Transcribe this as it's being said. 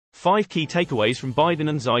5 key takeaways from Biden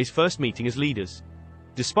and Xi's first meeting as leaders.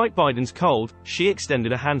 Despite Biden's cold, Xi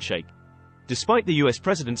extended a handshake. Despite the US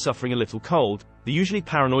president suffering a little cold, the usually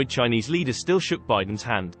paranoid Chinese leader still shook Biden's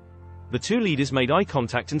hand. The two leaders made eye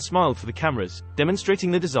contact and smiled for the cameras,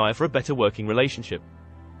 demonstrating their desire for a better working relationship.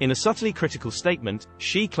 In a subtly critical statement,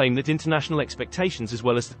 Xi claimed that international expectations as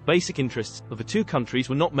well as the basic interests of the two countries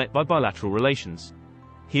were not met by bilateral relations.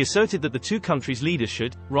 He asserted that the two countries' leaders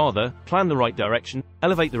should, rather, plan the right direction,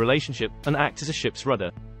 elevate the relationship, and act as a ship's rudder.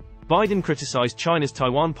 Biden criticized China's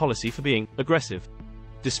Taiwan policy for being aggressive.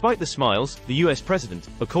 Despite the smiles, the US president,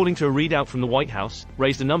 according to a readout from the White House,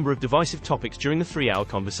 raised a number of divisive topics during the 3-hour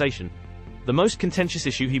conversation. The most contentious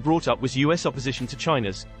issue he brought up was US opposition to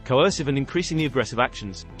China's coercive and increasingly aggressive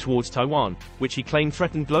actions towards Taiwan, which he claimed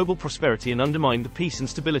threatened global prosperity and undermined the peace and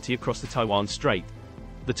stability across the Taiwan Strait.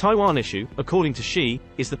 The Taiwan issue, according to Xi,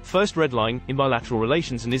 is the first red line in bilateral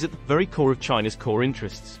relations and is at the very core of China's core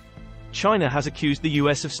interests. China has accused the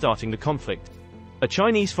US of starting the conflict. A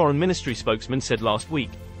Chinese Foreign Ministry spokesman said last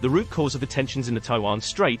week, the root cause of the tensions in the Taiwan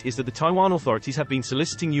Strait is that the Taiwan authorities have been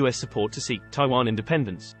soliciting US support to seek Taiwan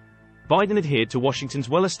independence. Biden adhered to Washington's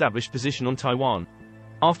well-established position on Taiwan.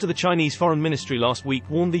 After the Chinese Foreign Ministry last week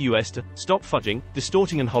warned the US to stop fudging,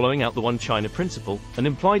 distorting and hollowing out the One China principle, and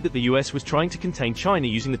implied that the US was trying to contain China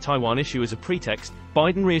using the Taiwan issue as a pretext,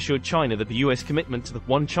 Biden reassured China that the US commitment to the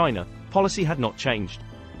One China policy had not changed.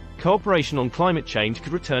 Cooperation on climate change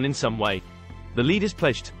could return in some way. The leaders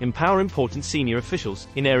pledged to empower important senior officials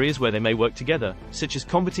in areas where they may work together, such as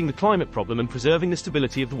combating the climate problem and preserving the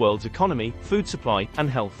stability of the world's economy, food supply,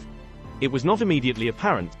 and health. It was not immediately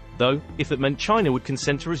apparent, though, if that meant China would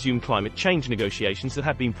consent to resume climate change negotiations that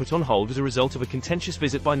had been put on hold as a result of a contentious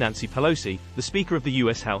visit by Nancy Pelosi, the Speaker of the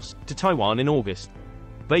US House, to Taiwan in August.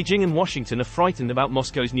 Beijing and Washington are frightened about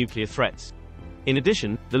Moscow's nuclear threats. In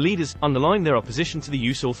addition, the leaders underlined their opposition to the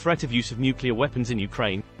use or threat of use of nuclear weapons in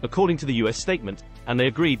Ukraine, according to the US statement, and they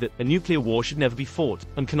agreed that a nuclear war should never be fought,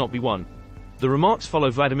 and cannot be won. The remarks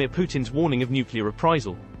follow Vladimir Putin's warning of nuclear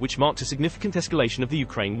reprisal, which marked a significant escalation of the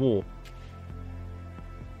Ukraine war.